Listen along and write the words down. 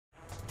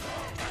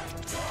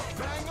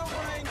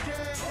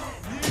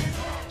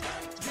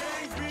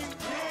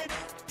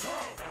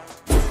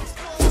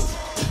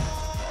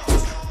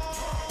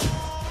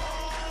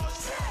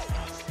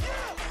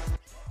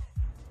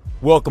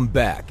Welcome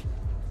back.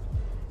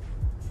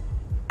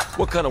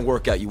 What kind of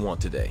workout you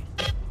want today?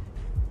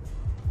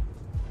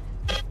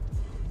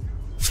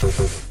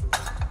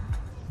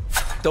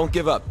 Don't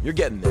give up. You're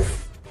getting there.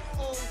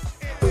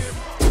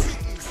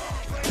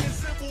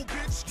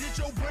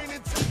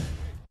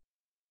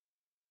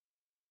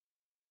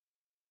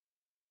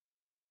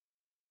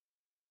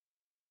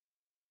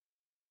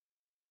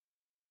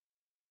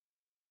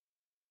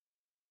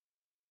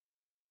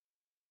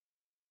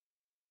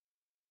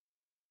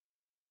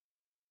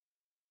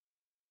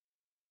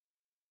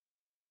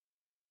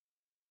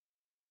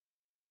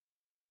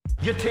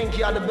 You think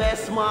you're the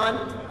best, man?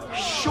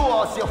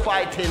 Show us your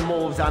fighting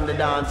moves on the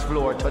dance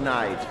floor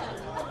tonight.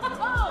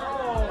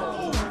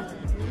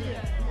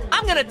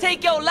 I'm gonna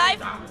take your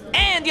life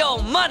and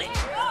your money.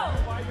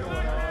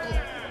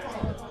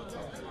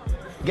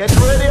 Get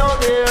ready out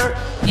there.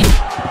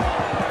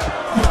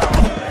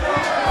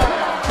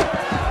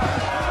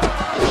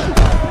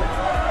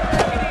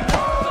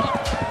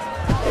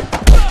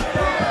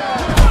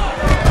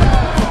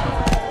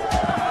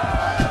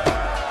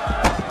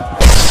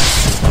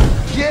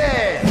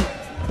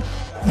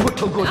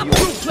 Good I'm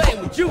through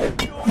playing with you.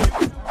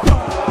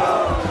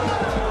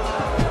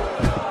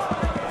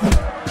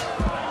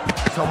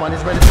 Someone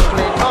is ready to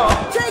play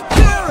tough. Take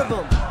care of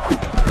him.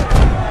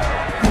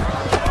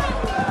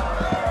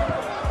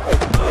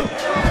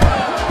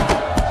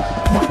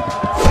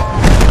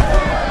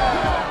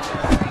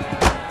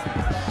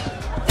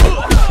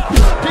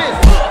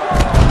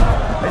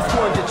 This is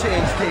going to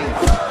change things.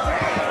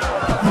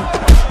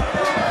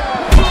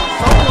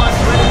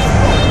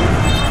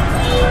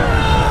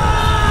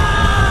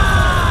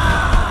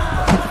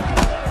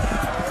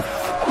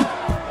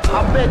 I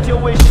bet you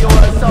wish you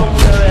were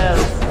somewhere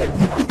else.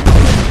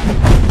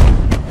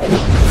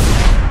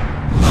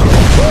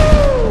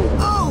 Woo!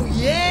 Oh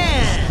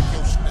yeah!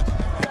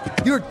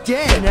 You're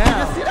dead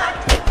now. You see that?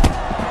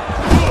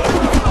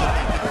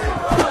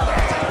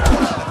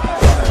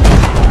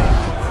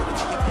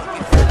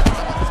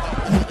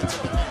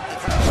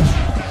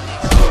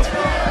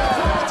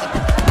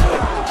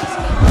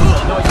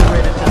 Now you're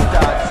ready to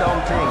start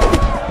something.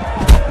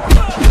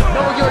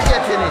 Now you're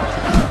getting it.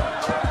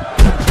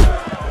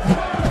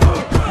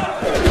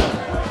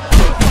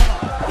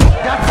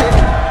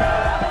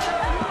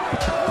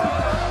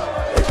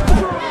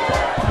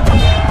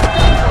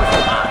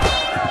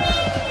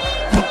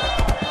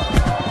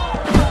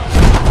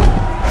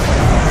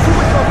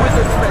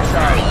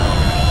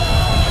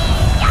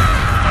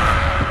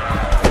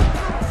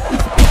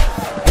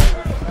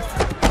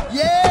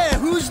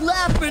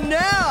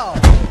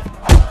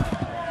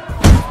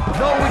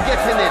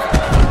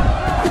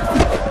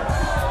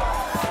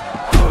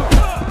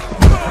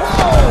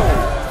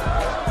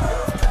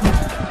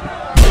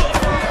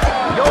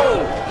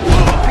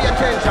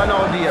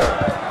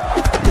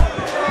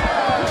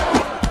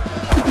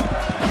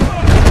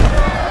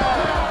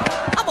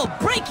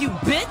 You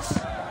bitch!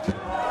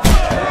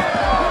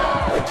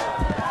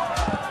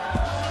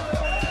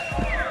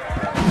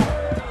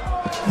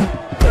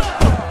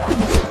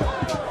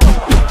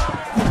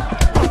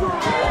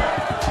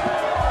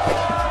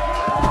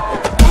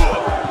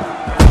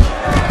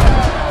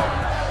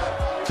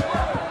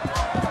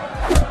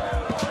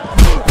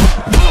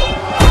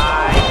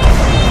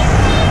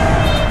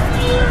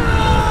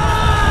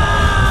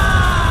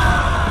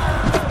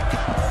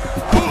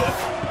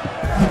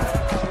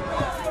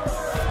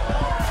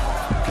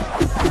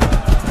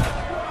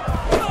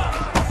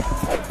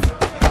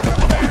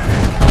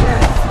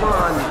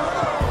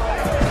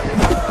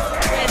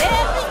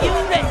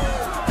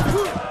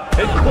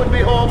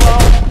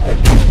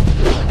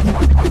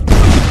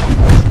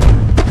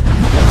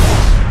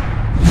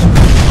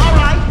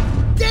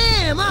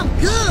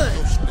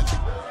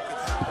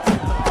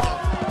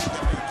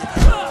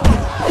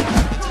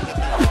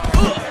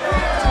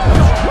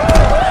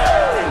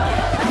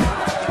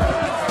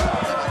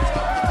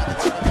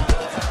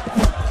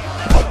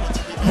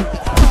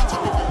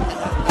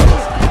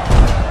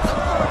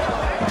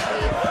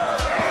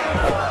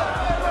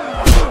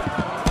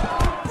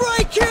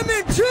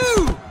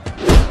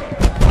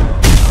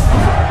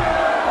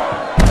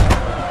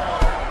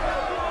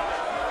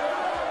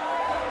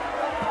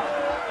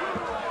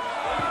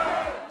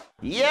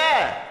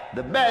 Yeah,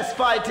 the best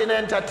fighting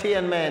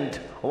entertainment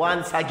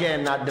once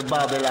again at the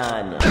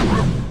Babylon.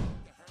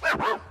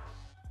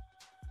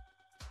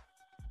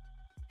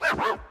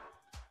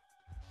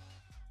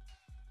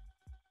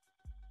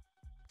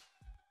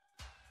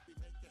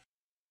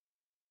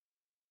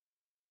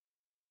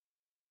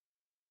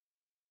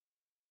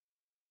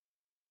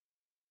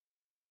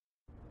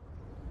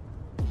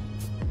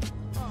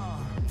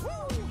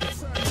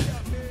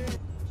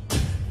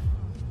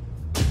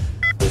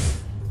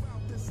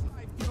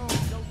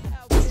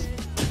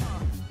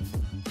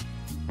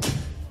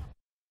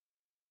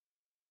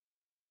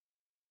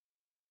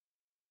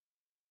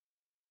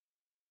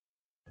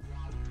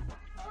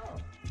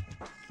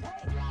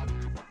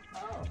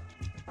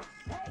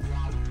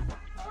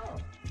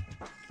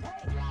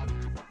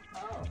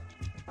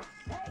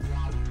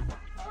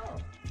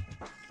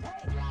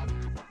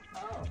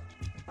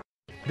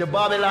 The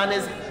Babylon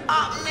is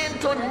happening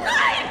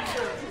tonight.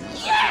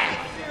 Yeah,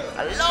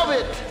 I love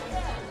it.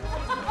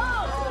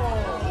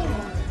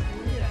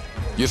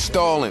 You're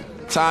stalling.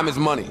 Time is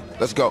money.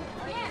 Let's go.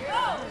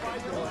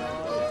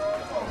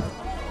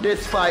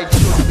 This fight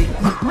should be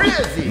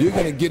crazy. You're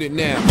gonna get it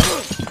now.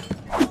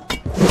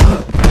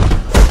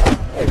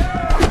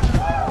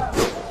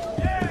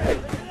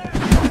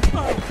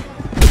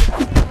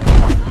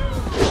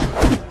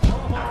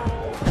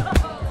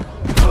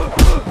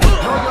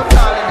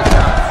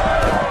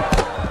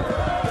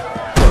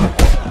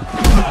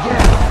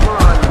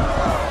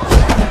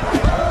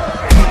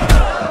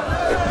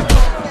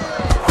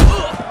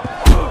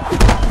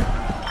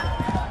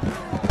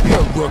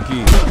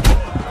 Rookie.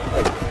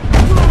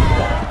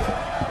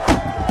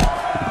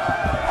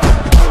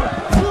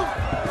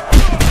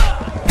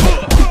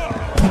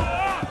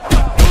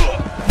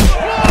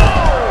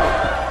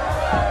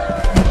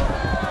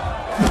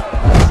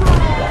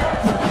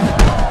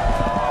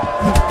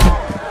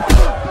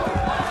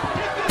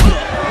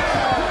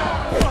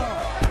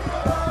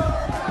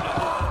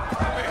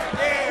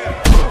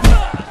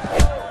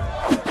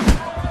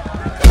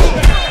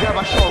 Grab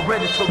a show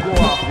ready to go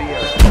off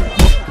here.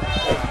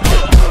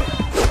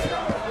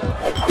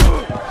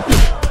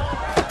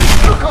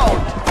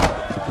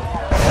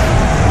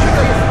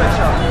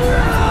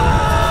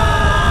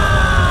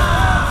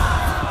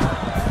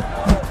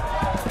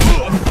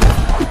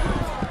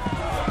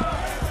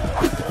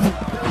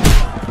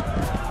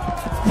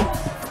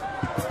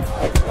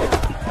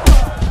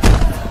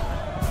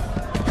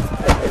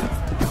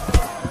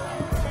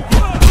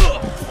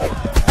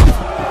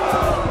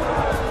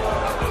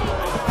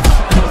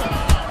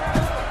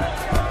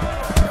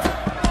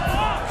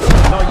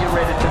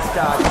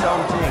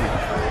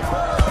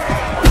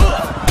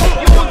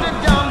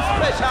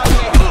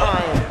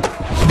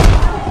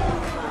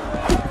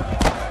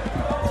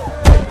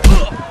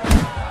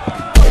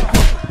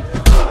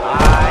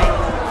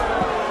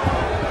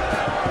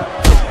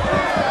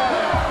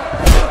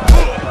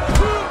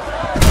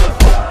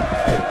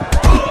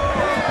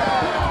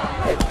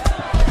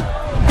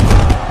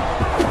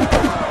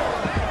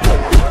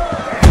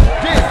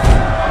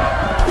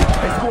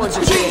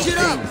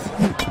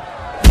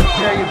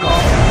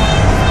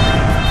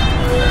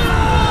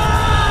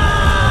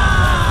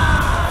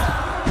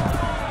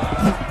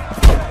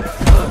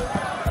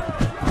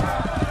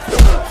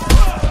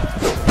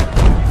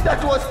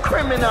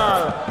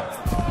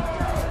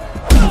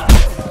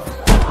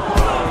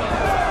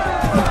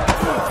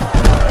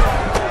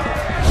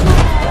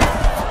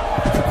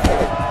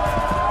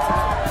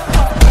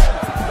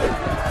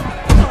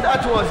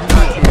 That was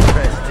not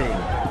interesting.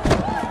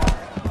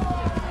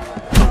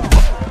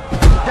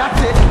 That's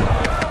it.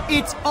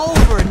 It's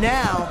over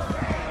now.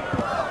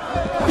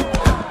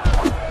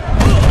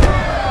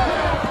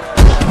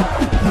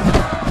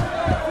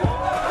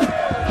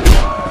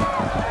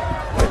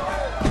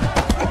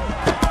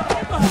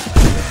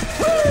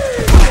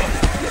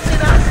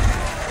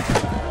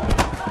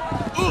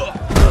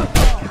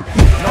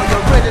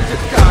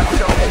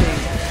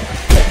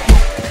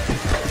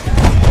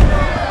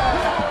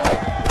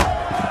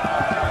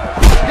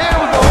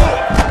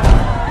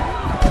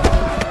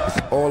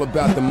 All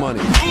about the money.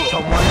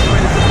 Someone's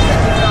ready to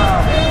check it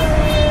out.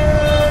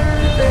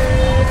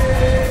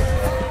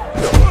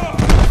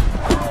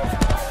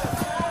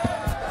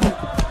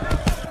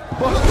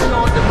 Busting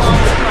out the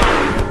bomb trap.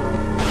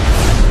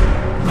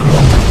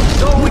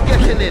 So we're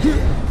getting it.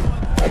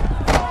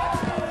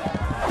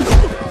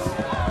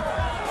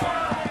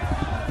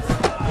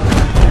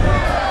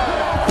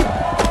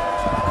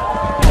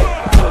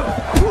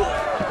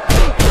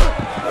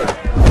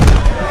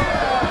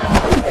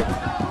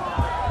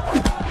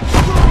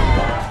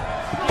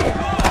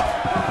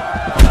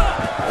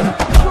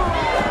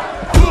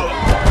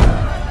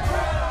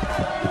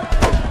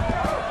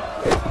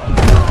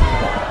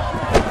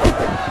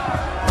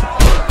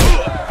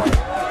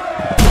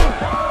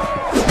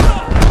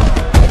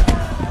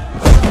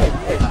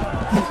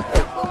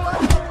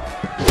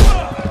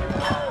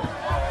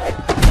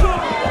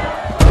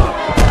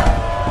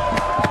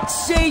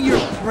 Say your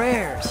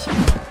prayers.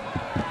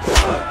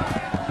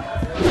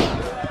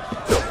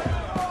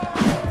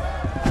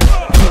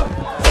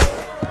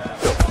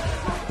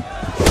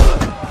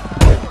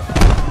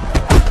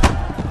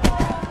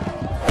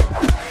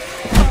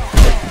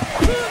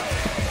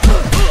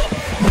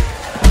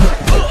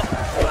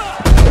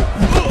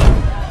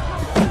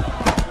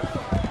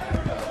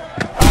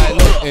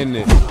 In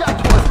it. That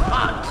was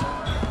hot.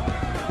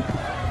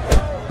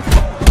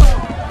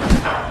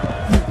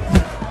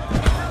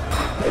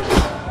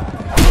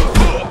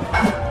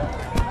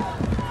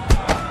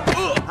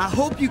 I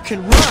hope you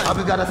can run. Have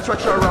you got a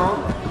stretcher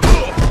around?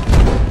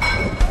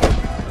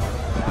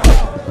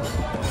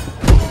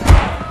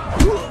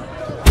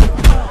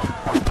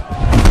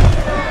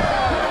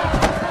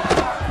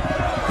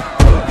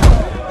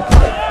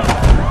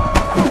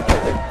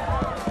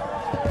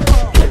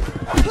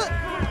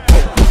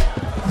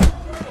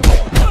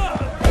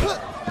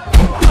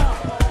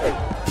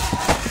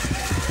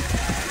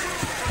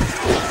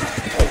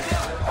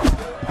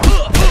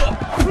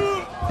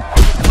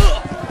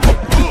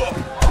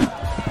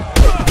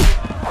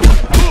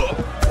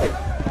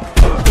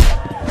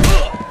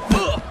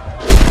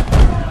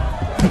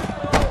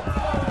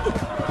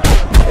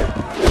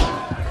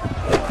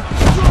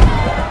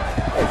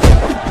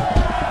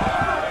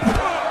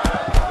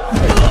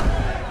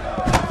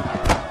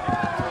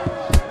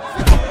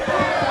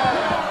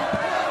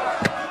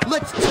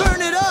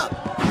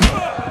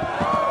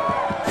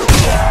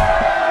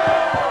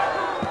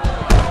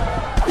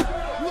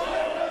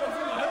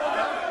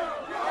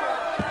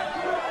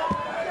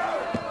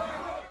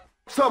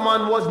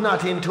 Someone was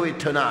not into it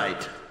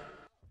tonight.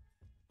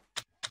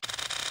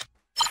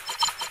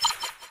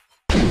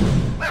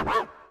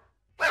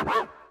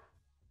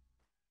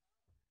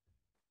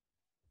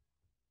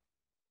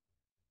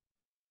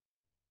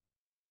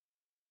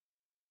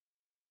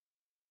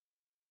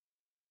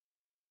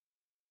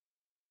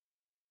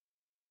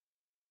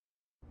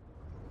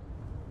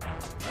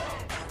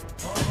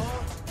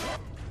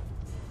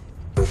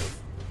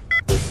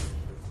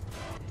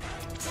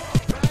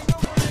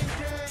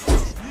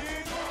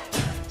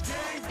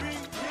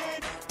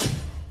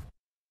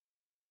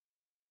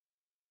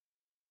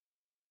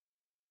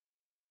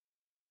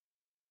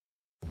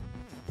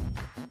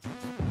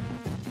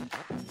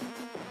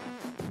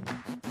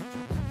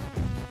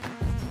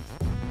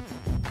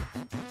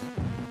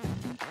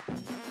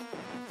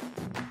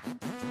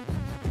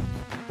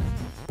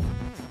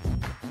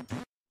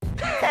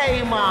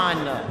 Hey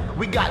man,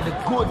 we got the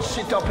good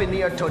shit up in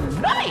here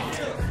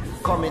tonight.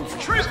 Coming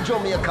straight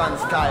Jamaican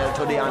style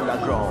to the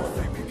underground.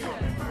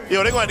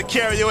 Yo, they're going to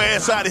carry your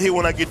ass out of here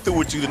when I get through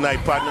with you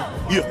tonight, partner.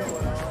 Yeah.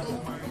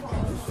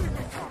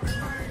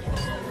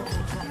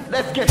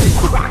 Let's get it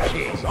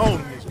cracking.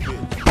 On this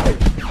bitch.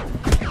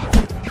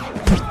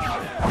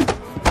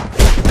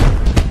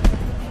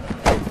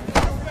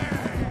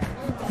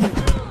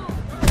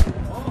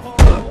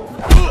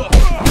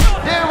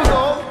 There we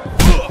go.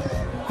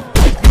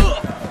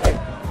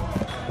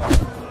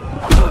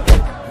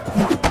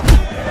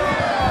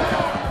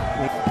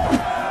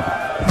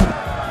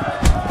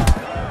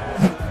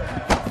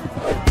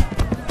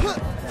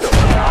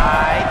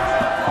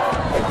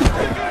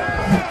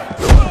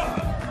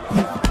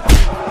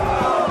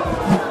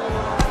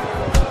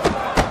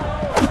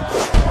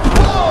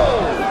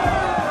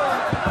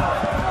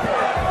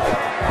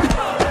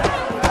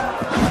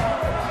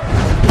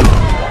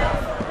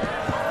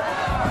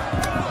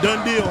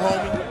 Done deal,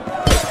 homie.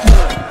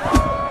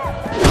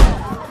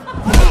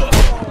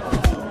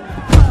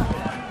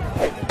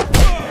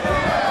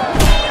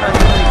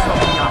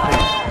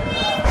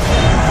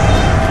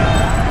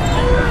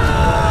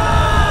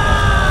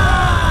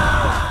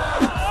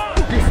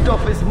 This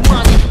stuff is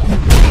money.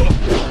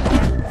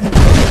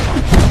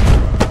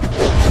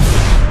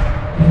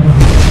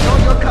 Now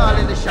you're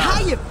calling the shots. How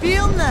you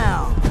feel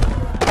now?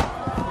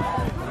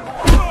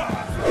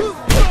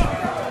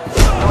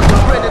 Now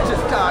you're ready to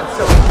start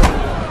something.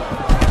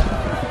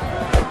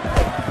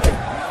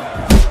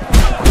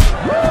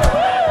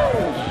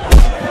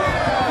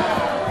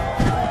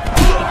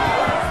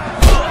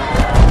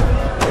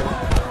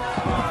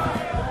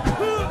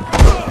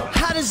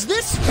 How does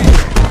this feel?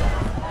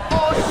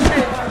 Oh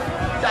shit,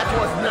 that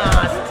was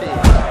nasty.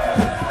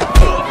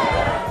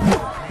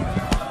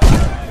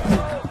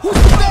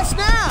 Who's the best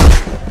now?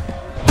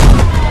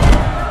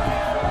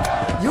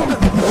 You're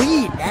gonna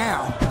bleed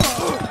now.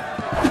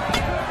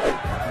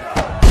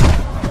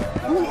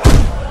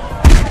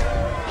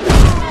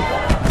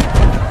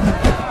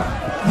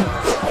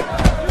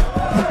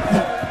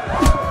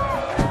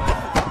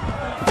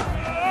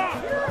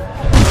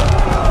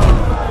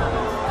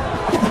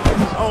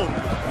 On.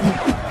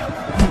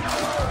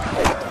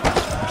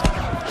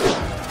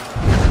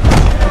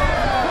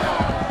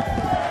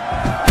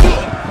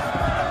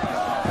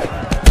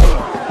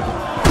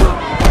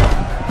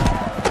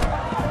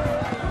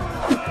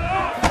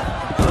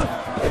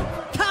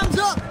 Time's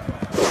up.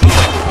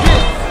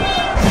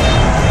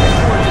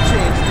 Going to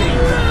change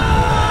things.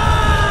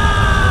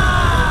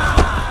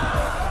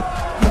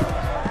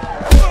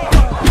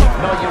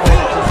 Now you're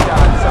ready to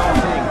start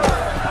something.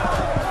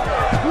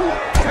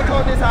 Check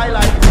out this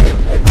highlight.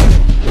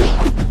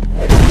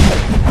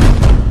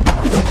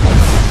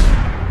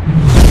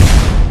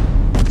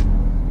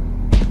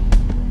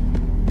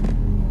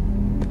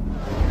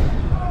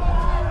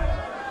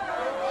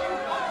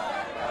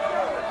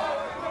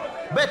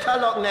 Better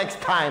luck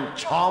next time,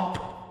 chomp.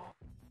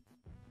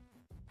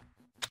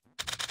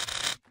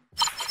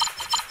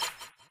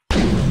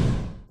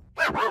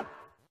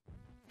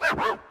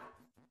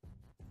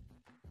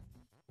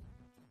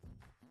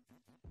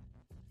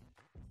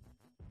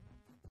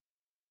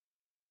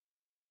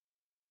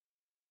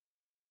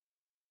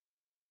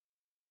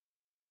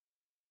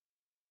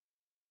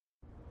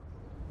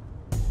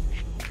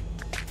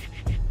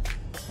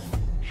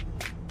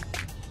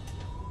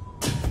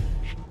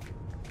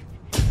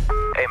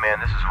 Hey man,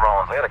 this is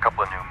Rollins. I got a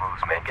couple of new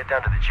moves, man. Get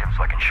down to the gym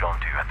so I can show them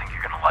to you. I think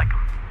you're gonna like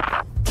them.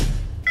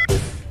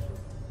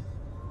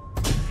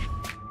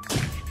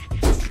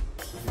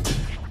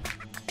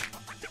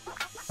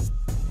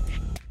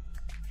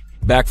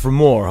 Back for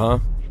more, huh?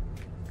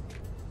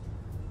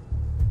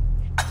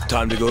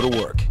 Time to go to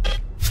work.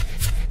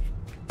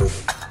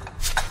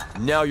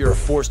 Now you're a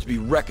force to be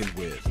reckoned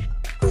with.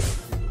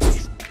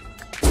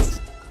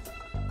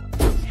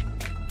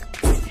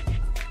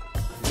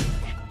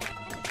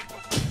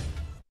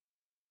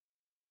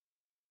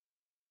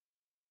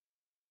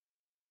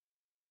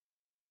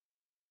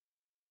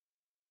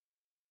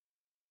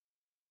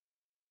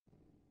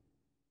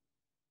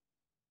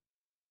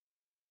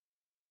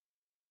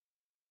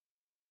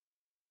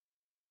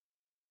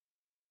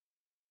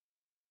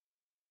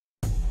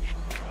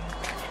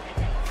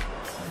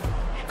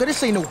 motherfucker.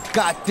 This ain't no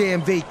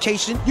goddamn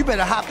vacation. You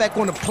better hop back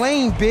on the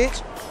plane,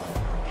 bitch.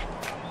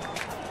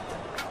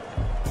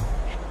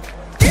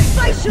 This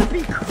fight should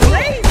be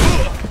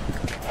crazy.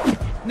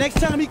 Next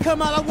time he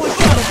come out, I want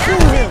y'all to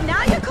fool him.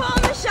 Now you're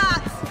calling the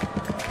shots.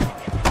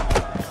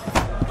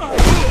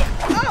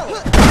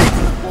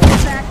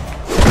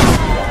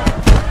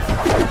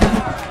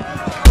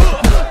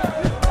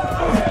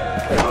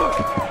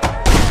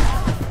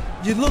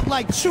 You look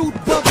like chewed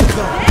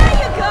bubblegum. There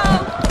you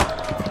go.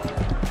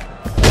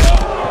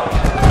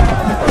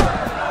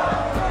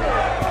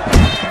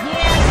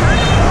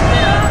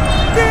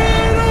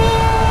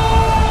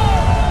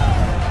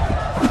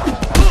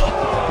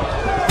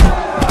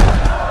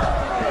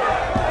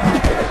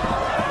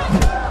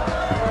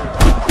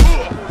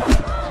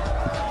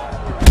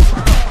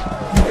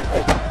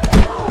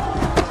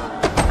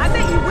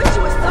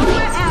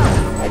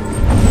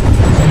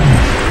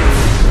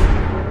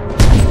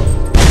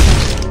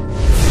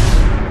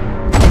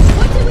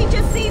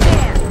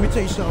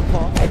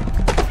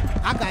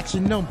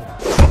 Your number.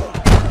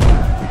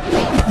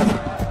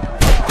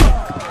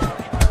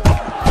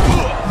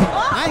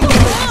 I ain't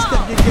gonna let you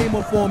step your game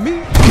up on me.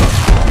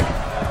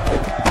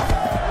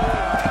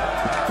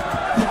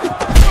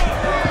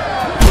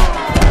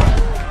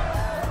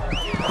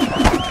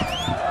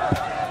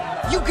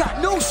 You got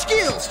no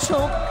skills,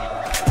 chump.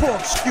 Poor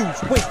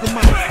excuse, wasting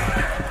my.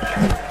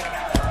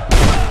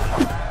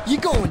 You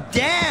going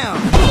down.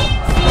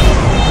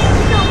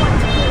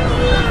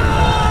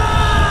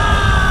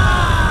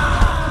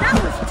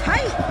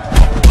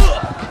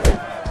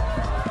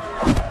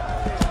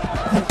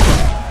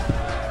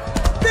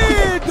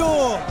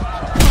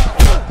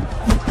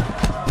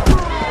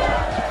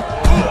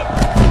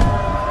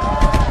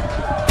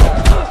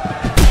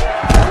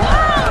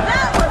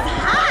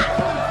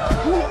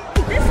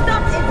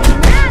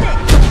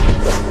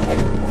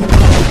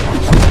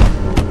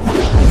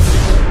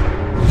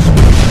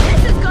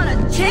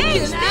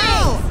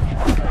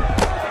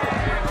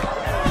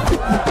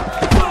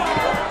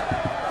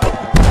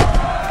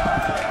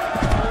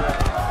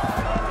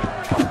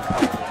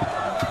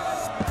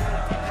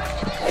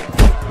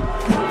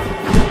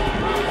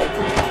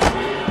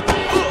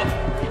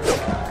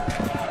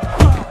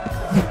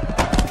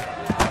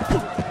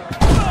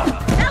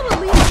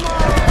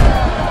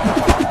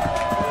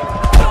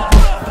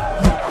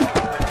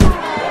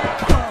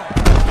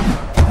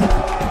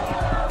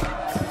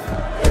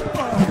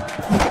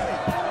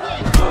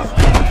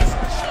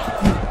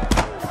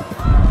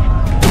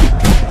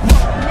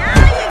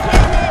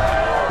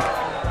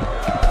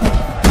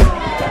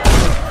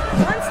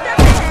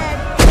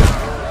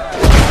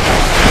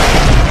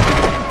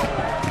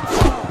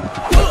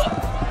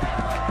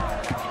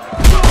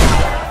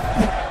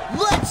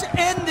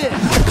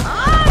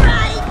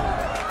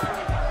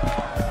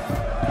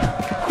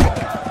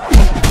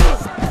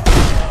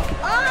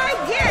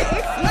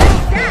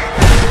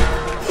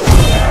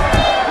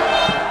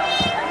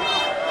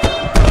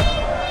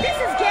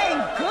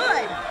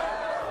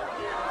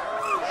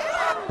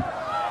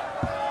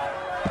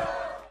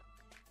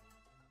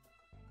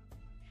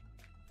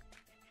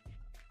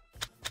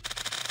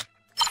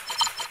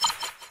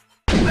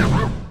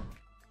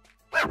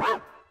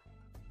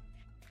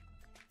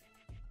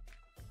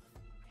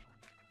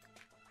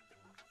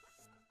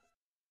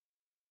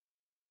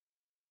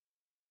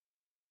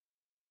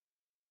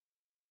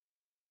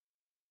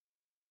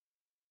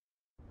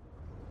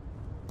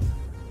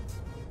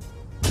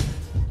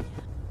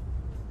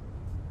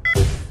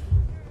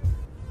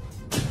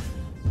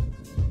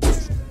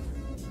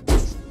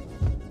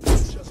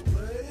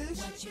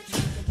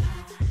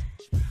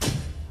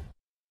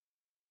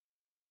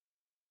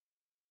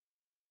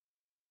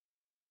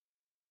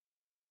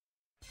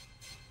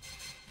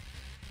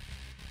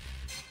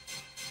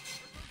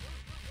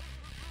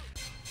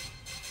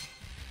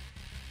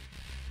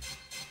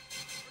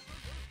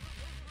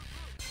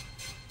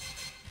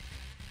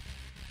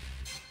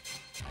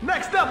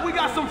 Next up, we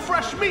got some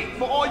fresh meat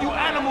for all you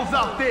animals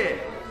out there.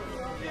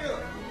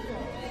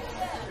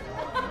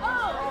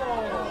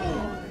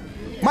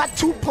 My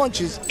 2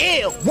 punches,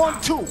 ill.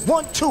 1, 2,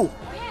 1, 2.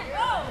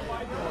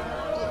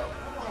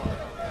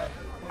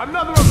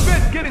 Another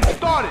event getting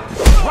started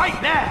right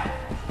now.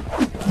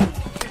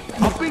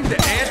 Upping the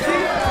ante.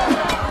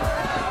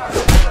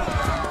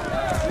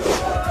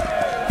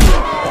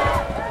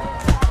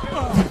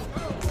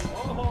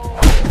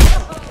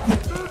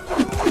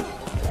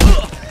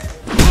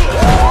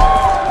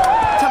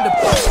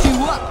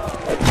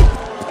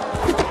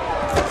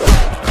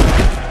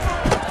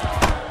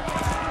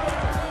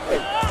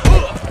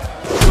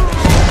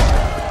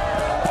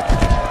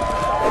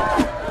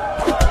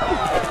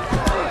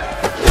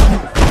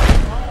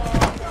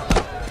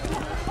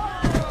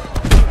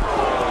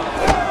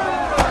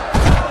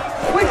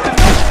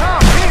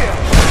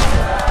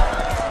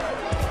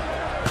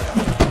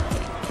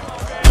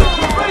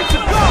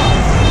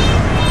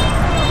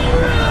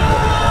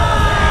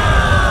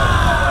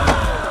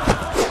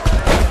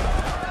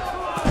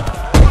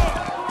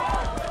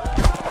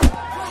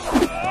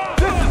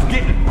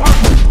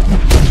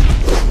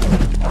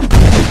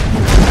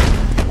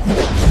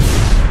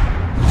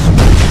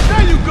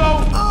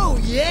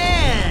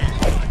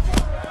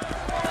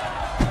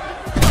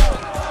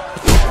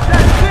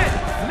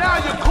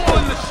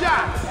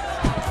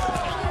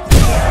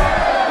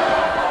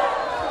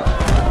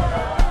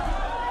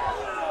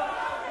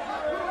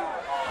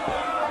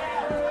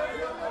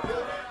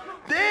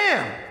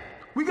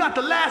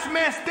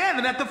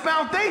 Thanksgiving at the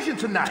foundation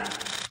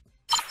tonight.